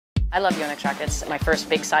I love Yonex rackets. My first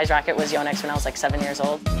big size racket was Yonex when I was like 7 years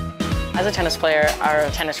old. As a tennis player, our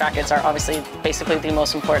tennis rackets are obviously basically the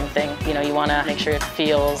most important thing. You know, you want to make sure it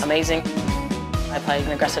feels amazing. I play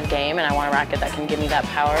an aggressive game and I want a racket that can give me that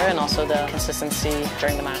power and also the consistency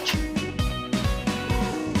during the match.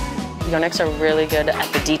 Yonex are really good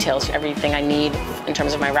at the details. Everything I need in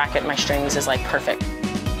terms of my racket and my strings is like perfect.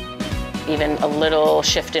 Even a little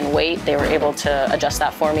shift in weight, they were able to adjust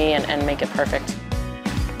that for me and make it perfect.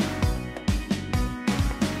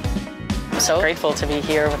 I'm so grateful to be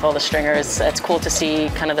here with all the stringers. It's cool to see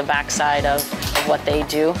kind of the backside of what they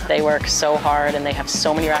do. They work so hard and they have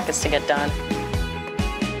so many rackets to get done.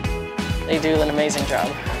 They do an amazing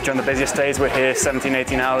job. During the busiest days, we're here 17,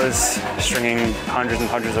 18 hours, stringing hundreds and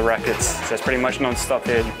hundreds of rackets. So it's pretty much non-stop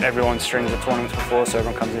here. Everyone strings at tournaments before, so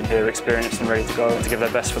everyone comes in here experienced and ready to go to give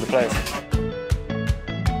their best for the players.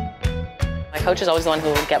 My coach is always the one who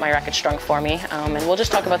will get my racket strung for me, and we'll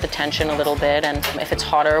just talk about the tension a little bit, and if it's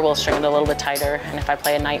hotter, we'll string it a little bit tighter, and if I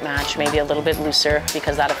play a night match, maybe a little bit looser,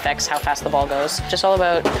 because that affects how fast the ball goes. Just all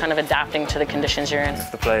about kind of adapting to the conditions you're in.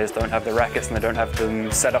 If the players don't have the rackets and they don't have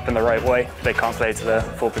them set up in the right way, they can't play to their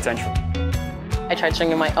full potential. I tried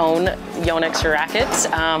stringing my own Yonex rackets.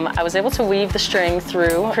 I was able to weave the string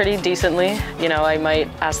through pretty decently. You know, I might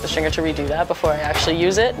ask the stringer to redo that before I actually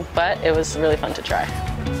use it, but it was really fun to try.